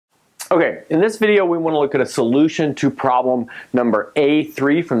Okay, in this video we want to look at a solution to problem number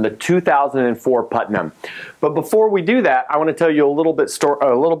A3 from the 2004 Putnam. But before we do that, I want to tell you a little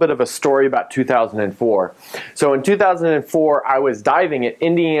bit of a story about 2004. So in 2004, I was diving at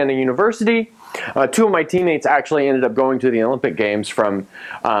Indiana University. Two of my teammates actually ended up going to the Olympic Games from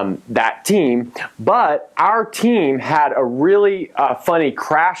that team, but our team had a really funny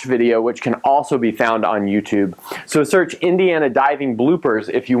crash video which can also be found on YouTube. So search Indiana diving bloopers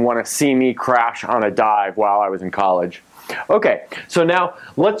if you want to see me crash on a dive while I was in college. Okay, so now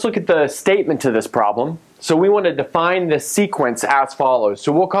let's look at the statement to this problem. So we want to define this sequence as follows.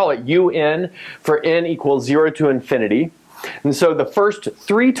 So we'll call it UN for n equals 0 to infinity. And so the first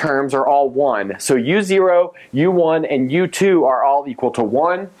three terms are all 1. So U0, U1, and U2 are all equal to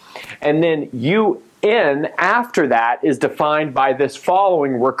 1. And then UN after that is defined by this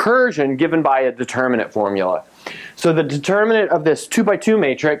following recursion given by a determinant formula. So the determinant of this 2 by 2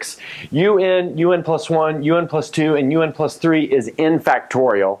 matrix, UN, UN plus 1, UN plus 2, and UN plus 3 is n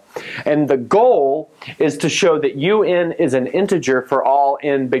factorial. And the goal is to show that UN is an integer for all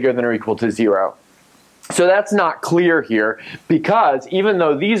n bigger than or equal to 0. So that's not clear here because even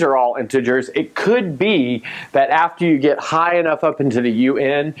though these are all integers, it could be that after you get high enough up into the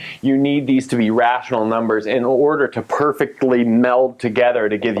UN, you need these to be rational numbers in order to perfectly meld together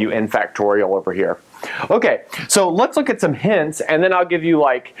to give you n factorial over here. Okay, so let's look at some hints and then I'll give you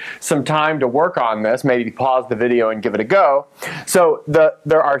like some time to work on this, maybe pause the video and give it a go. So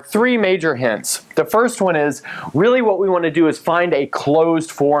there are three major hints. The first one is really what we want to do is find a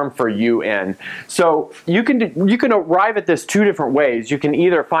closed form for UN. So you can arrive at this two different ways. You can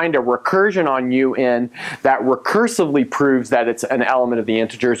either find a recursion on UN that recursively proves that it's an element of the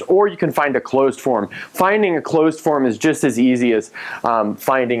integers, or you can find a closed form. Finding a closed form is just as easy as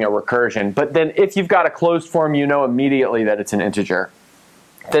finding a recursion. But then if you've got a closed form, you know immediately that it's an integer.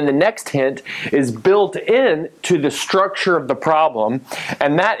 Then the next hint is built in to the structure of the problem,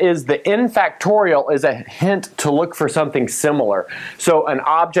 and that is the n factorial is a hint to look for something similar. So an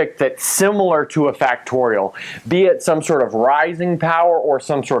object that's similar to a factorial, be it some sort of rising power or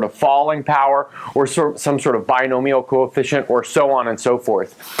some sort of falling power or some sort of binomial coefficient or so on and so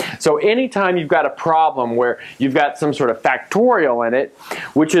forth. So anytime you've got a problem where you've got some sort of factorial in it,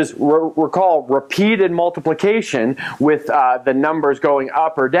 which is, recall, repeated multiplication with the numbers going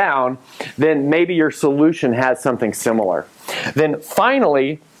up or down, then maybe your solution has something similar. Then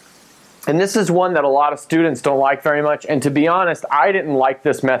finally, and this is one that a lot of students don't like very much, and to be honest, I didn't like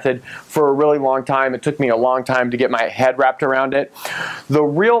this method for a really long time. It took me a long time to get my head wrapped around it. The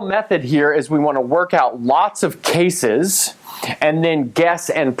real method here is we want to work out lots of cases and then guess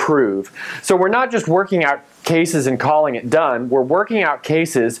and prove. So we're not just working out cases and calling it done. We're working out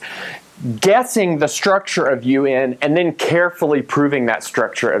cases, guessing the structure of UN, and then carefully proving that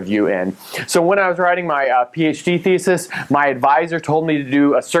structure of UN. So when I was writing my PhD thesis, my advisor told me to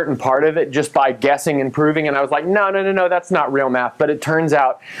do a certain part of it just by guessing and proving, and I was like, no, that's not real math. But it turns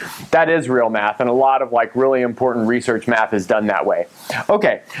out that is real math, and a lot of like really important research math is done that way.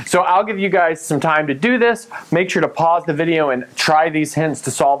 Okay, so I'll give you guys some time to do this. Make sure to pause the video and try these hints to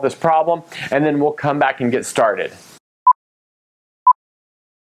solve this problem, and then we'll come back and get started.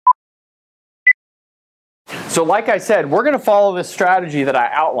 So like I said, we're going to follow this strategy that I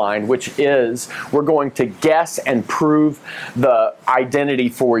outlined, which is we're going to guess and prove the identity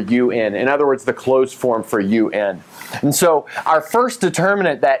for UN. In other words, the closed form for UN. And so our first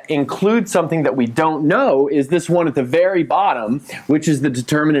determinant that includes something that we don't know is this one at the very bottom, which is the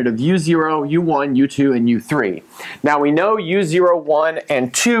determinant of U0, U1, U2, and U3. Now we know U0, 1,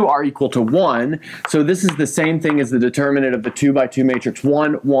 and 2 are equal to 1, so this is the same thing as the determinant of the 2 by 2 matrix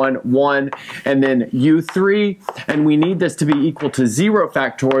 1, 1, 1, and then U3, and we need this to be equal to 0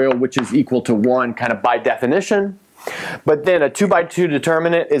 factorial, which is equal to 1 kind of by definition. But then a 2 by 2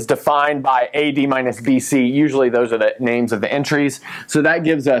 determinant is defined by AD minus BC. Usually those are the names of the entries. So that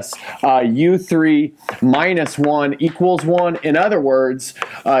gives us U3 minus 1 equals 1. In other words,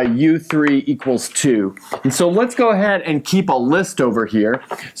 U3 equals 2. And so let's go ahead and keep a list over here.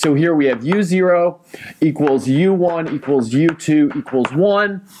 So here we have U0 equals U1 equals U2 equals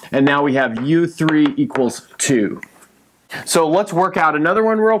 1. And now we have U3 equals 2. So let's work out another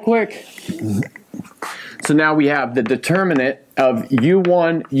one real quick. So now we have the determinant of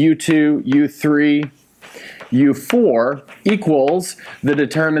U1, U2, U3, U4 equals the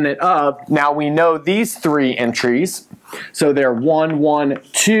determinant of, now we know these three entries, so they're 1, 1,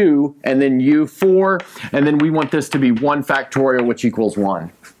 2, and then U4, and then we want this to be 1 factorial, which equals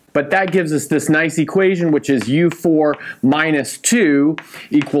 1. But that gives us this nice equation, which is U4 minus 2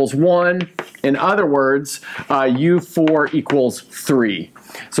 equals 1. In other words, U4 equals 3.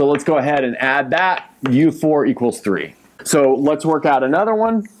 So let's go ahead and add that. U4 equals 3. So let's work out another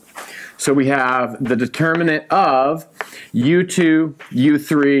one. So we have the determinant of U2,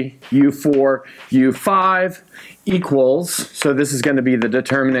 U3, U4, U5 equals, so this is going to be the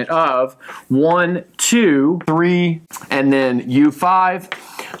determinant of 1, 2, 3, and then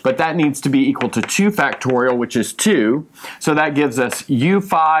U5, but that needs to be equal to 2 factorial, which is 2. So that gives us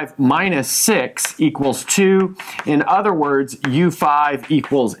U5 minus 6 equals 2. In other words, U5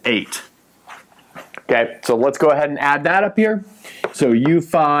 equals 8. Okay, so let's go ahead and add that up here. So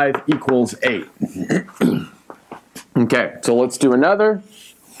U5 equals 8. Okay, so let's do another.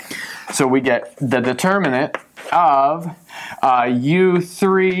 So we get the determinant of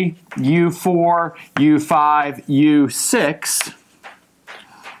U3, U4, U5, U6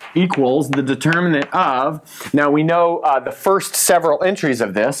 equals the determinant of, now we know the first several entries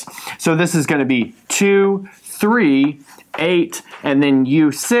of this, so this is going to be 2, 3, 8, and then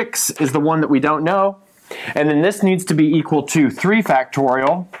U6 is the one that we don't know. And then this needs to be equal to 3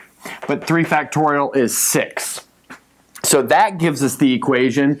 factorial, but 3 factorial is 6. So that gives us the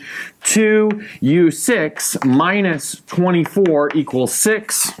equation 2U6 minus 24 equals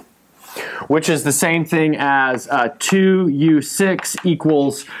 6, which is the same thing as 2U6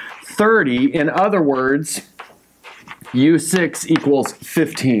 equals 30. In other words, U6 equals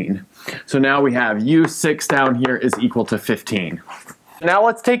 15. So now we have U6 down here is equal to 15. Now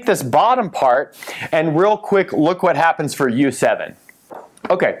let's take this bottom part and real quick look what happens for U7.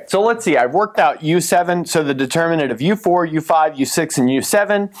 Okay, so let's see, I've worked out U7, so the determinant of U4, U5, U6, and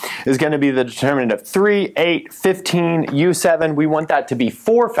U7 is going to be the determinant of 3, 8, 15, U7. We want that to be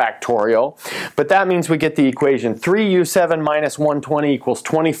 4 factorial, but that means we get the equation 3U7 minus 120 equals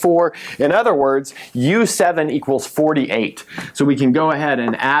 24. In other words, U7 equals 48. So we can go ahead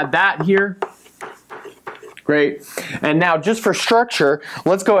and add that here. Great. And now just for structure,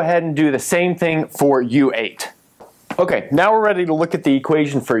 let's go ahead and do the same thing for U8. Okay, now we're ready to look at the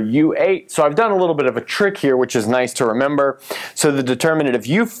equation for U8. So I've done a little bit of a trick here, which is nice to remember. So the determinant of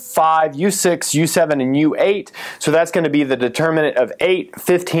U5, U6, U7, and U8. So that's going to be the determinant of 8,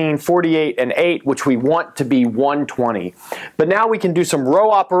 15, 48, and 8, which we want to be 120. But now we can do some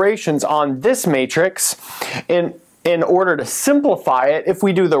row operations on this matrix in order to simplify it if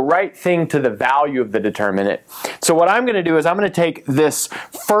we do the right thing to the value of the determinant. So what I'm going to do is I'm going to take this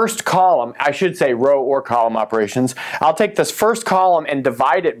first column, I should say row or column operations, I'll take this first column and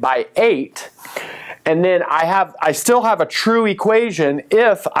divide it by 8, and then I still have a true equation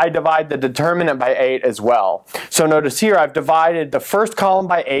if I divide the determinant by 8 as well. So notice here I've divided the first column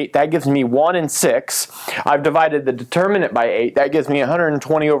by 8, that gives me 1 and 6. I've divided the determinant by 8, that gives me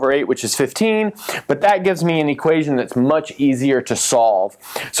 120 over 8, which is 15, but that gives me an equation that's much easier to solve.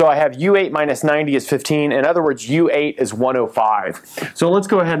 So I have U8 minus 90 is 15, in other words U8 is 105. So let's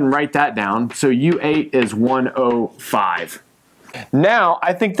go ahead and write that down. So U8 is 105. Now,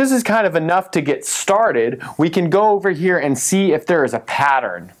 I think this is kind of enough to get started. We can go over here and see if there is a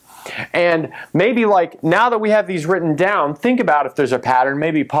pattern. And maybe like, now that we have these written down, think about if there's a pattern.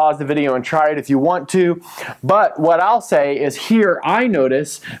 Maybe pause the video and try it if you want to. But what I'll say is here, I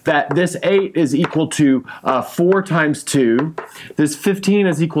notice that this 8 is equal to 4 times 2. This 15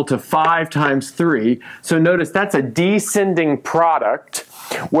 is equal to 5 times 3. So notice that's a descending product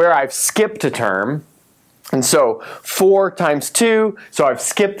where I've skipped a term. And so 4 times 2, so I've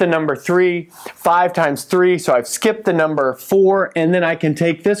skipped the number 3, 5 times 3, so I've skipped the number 4, and then I can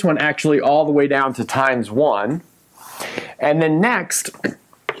take this one actually all the way down to times 1. And then next,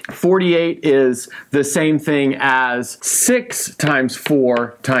 48 is the same thing as 6 times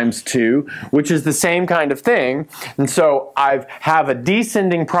 4 times 2, which is the same kind of thing. And so I have a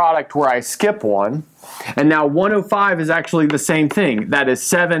descending product where I skip one. And now 105 is actually the same thing. That is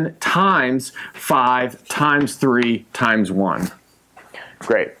 7 times 5 times 3 times 1.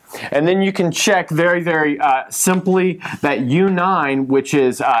 Great. And then you can check very, very simply that U9, which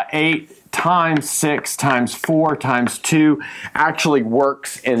is 8 times 6 times 4 times 2, actually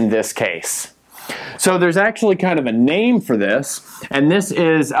works in this case. So there's actually kind of a name for this, and this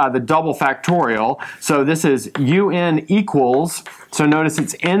is the double factorial. So this is UN equals, so notice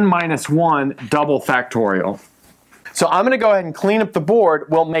it's n minus 1 double factorial. So I'm going to go ahead and clean up the board.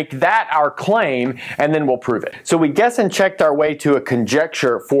 We'll make that our claim, and then we'll prove it. So we guessed and checked our way to a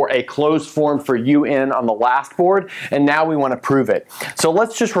conjecture for a closed form for UN on the last board, and now we want to prove it. So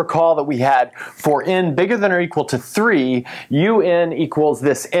let's just recall that we had for n bigger than or equal to 3, UN equals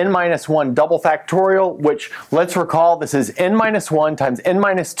this n minus 1 double factorial, which let's recall this is n minus 1 times n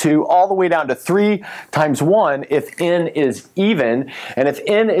minus 2 all the way down to 3 times 1 if n is even. And if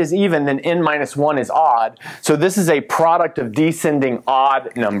n is even, then n minus 1 is odd. So this is a a product of descending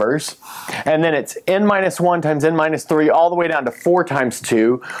odd numbers. And then it's n minus 1 times n minus 3 all the way down to 4 times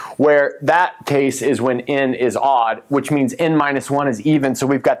 2, where that case is when n is odd, which means n minus 1 is even. So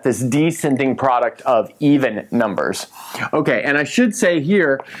we've got this descending product of even numbers. Okay, and I should say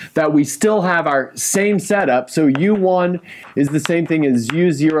here that we still have our same setup. So u1 is the same thing as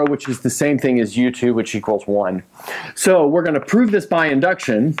u0, which is the same thing as u2, which equals 1. So we're going to prove this by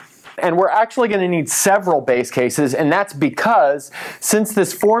induction. And we're actually going to need several base cases, and that's because since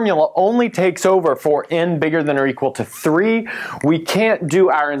this formula only takes over for n bigger than or equal to 3, we can't do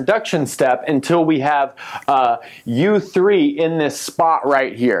our induction step until we have u3 in this spot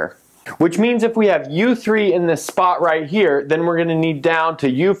right here. Which means if we have u3 in this spot right here, then we're going to need down to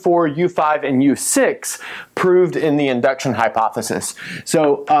u4, u5, and u6 proved in the induction hypothesis.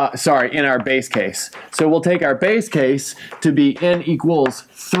 So, sorry, in our base case. So we'll take our base case to be n equals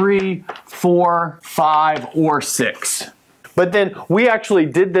 3, 4, 5, or 6. But then we actually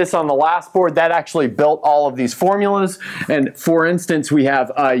did this on the last board. That actually built all of these formulas. And for instance, we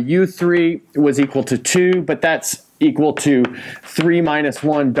have u3 was equal to 2, but that's equal to 3 minus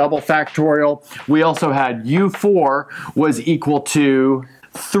 1 double factorial. We also had u4 was equal to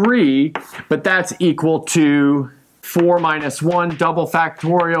 3, but that's equal to 4 minus 1 double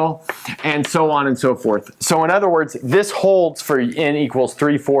factorial, and so on and so forth. So in other words, this holds for n equals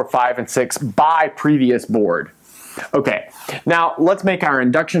 3, 4, 5, and 6 by previous board. Okay, now let's make our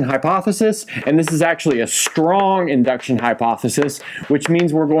induction hypothesis, and this is actually a strong induction hypothesis, which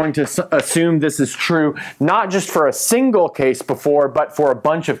means we're going to assume this is true not just for a single case before, but for a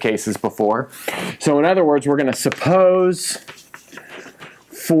bunch of cases before. So in other words, we're going to suppose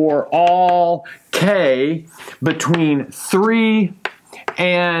for all k between 3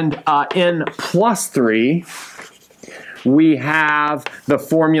 and n plus 3, we have the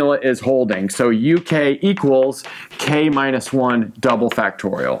formula is holding. So uk equals k minus 1 double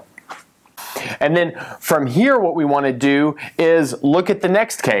factorial. And then from here, what we want to do is look at the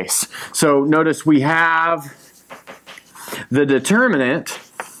next case. So notice we have the determinant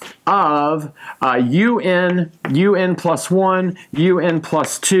of un plus 1, un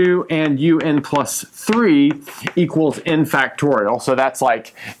plus 2, and un plus 3 equals n factorial. So that's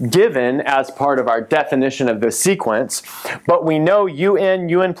like given as part of our definition of this sequence. But we know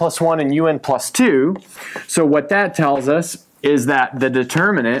un plus 1, and un plus 2. So what that tells us is that the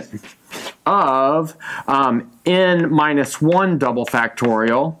determinant of n minus 1 double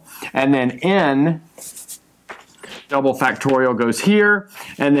factorial, and then n double factorial goes here,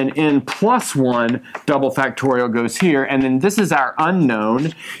 and then n plus 1 double factorial goes here, and then this is our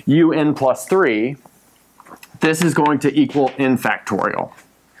unknown, un plus 3. This is going to equal n factorial.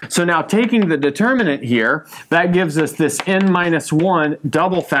 So now taking the determinant here, that gives us this n minus 1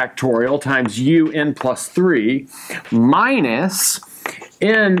 double factorial times un plus 3 minus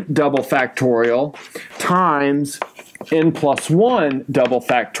n double factorial times n plus 1 double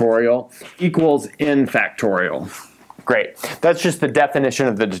factorial equals n factorial. Great. That's just the definition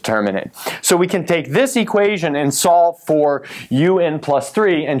of the determinant. So we can take this equation and solve for un plus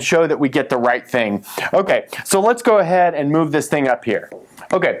 3 and show that we get the right thing. Okay, so let's go ahead and move this thing up here.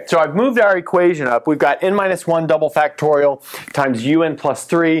 Okay, so I've moved our equation up. We've got n minus 1 double factorial times un plus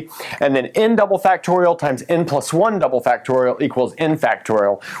 3, and then n double factorial times n plus 1 double factorial equals n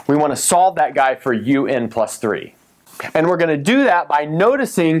factorial. We want to solve that guy for un plus 3. And we're going to do that by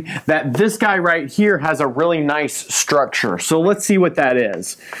noticing that this guy right here has a really nice structure. So let's see what that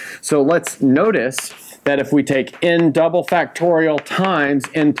is. So let's notice that if we take n double factorial times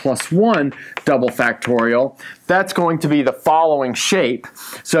n plus 1 double factorial, that's going to be the following shape.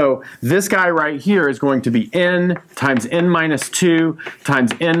 So this guy right here is going to be n times n minus 2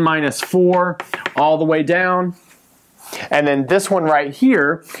 times n minus 4 all the way down. And then this one right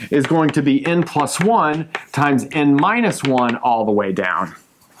here is going to be n plus 1 times n minus 1 all the way down.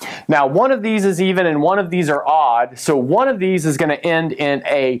 Now one of these is even and one of these are odd, so one of these is going to end in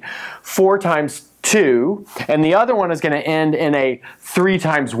a 4 times 2, and the other one is going to end in a 3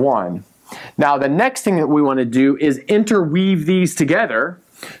 times 1. Now the next thing that we want to do is interweave these together.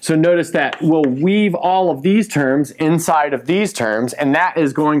 So notice that we'll weave all of these terms inside of these terms, and that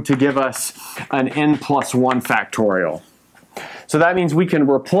is going to give us an n plus 1 factorial. So that means we can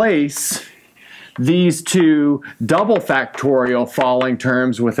replace these two double factorial falling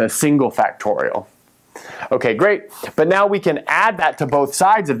terms with a single factorial. Okay, great. But now we can add that to both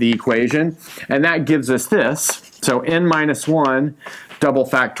sides of the equation, and that gives us this. So n minus 1 double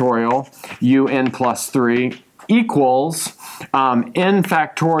factorial un plus 3 equals n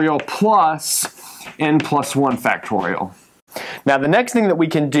factorial plus n plus 1 factorial. Now the next thing that we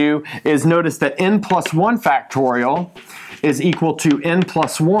can do is notice that n plus 1 factorial is equal to n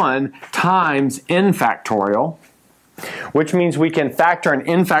plus 1 times n factorial, which means we can factor an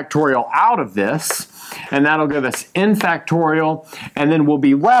n factorial out of this, and that'll give us n factorial, and then we'll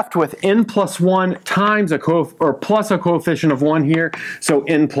be left with n plus 1 times plus a coefficient of 1 here, so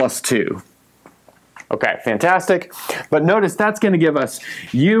n plus 2. Okay, fantastic. But notice that's going to give us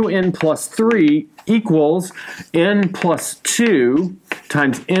un plus 3 equals n plus 2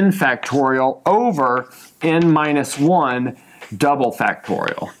 times n factorial over n minus 1 double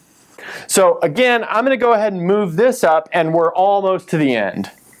factorial. So again, I'm going to go ahead and move this up, and we're almost to the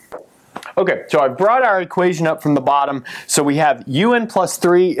end. Okay, so I've brought our equation up from the bottom. So we have un plus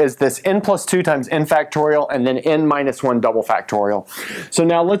 3 is this n plus 2 times n factorial, and then n minus 1 double factorial. So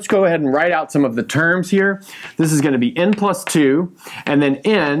now let's go ahead and write out some of the terms here. This is going to be n plus 2, and then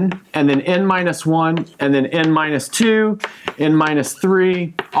n minus 1, and then n minus 2, n minus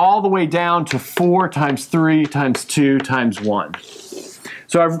 3, all the way down to 4 times 3 times 2 times 1.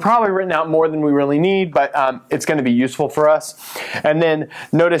 So I've probably written out more than we really need, but it's going to be useful for us. And then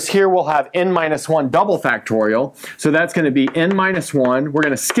notice here we'll have n minus 1 double factorial. So that's going to be n minus 1. We're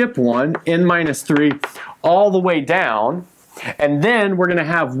going to skip 1, n minus 3, all the way down. And then we're going to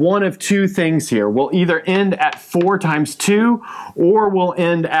have one of two things here. We'll either end at 4 times 2, or we'll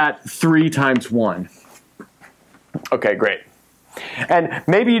end at 3 times 1. Okay, great. And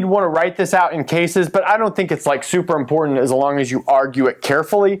maybe you'd want to write this out in cases, but I don't think it's like super important as long as you argue it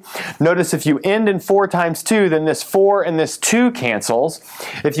carefully. Notice if you end in 4 times 2, then this 4 and this 2 cancels.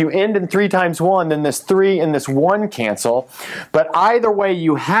 If you end in 3 times 1, then this 3 and this 1 cancel. But either way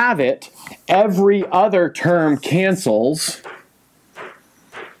you have it, every other term cancels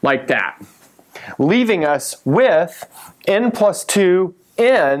like that, leaving us with n plus 2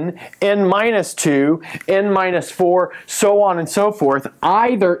 n minus 2, n minus 4, so on and so forth,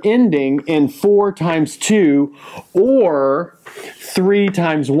 either ending in 4 times 2 or 3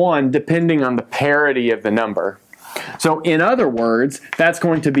 times 1, depending on the parity of the number. So in other words, that's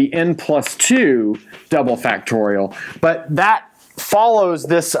going to be n plus 2 double factorial. But that follows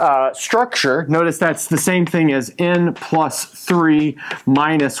this structure. Notice that's the same thing as n plus 3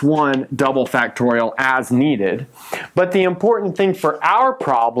 minus 1 double factorial as needed. But the important thing for our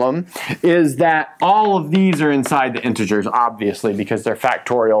problem is that all of these are inside the integers, obviously, because they're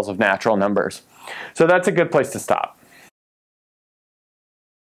factorials of natural numbers. So that's a good place to stop.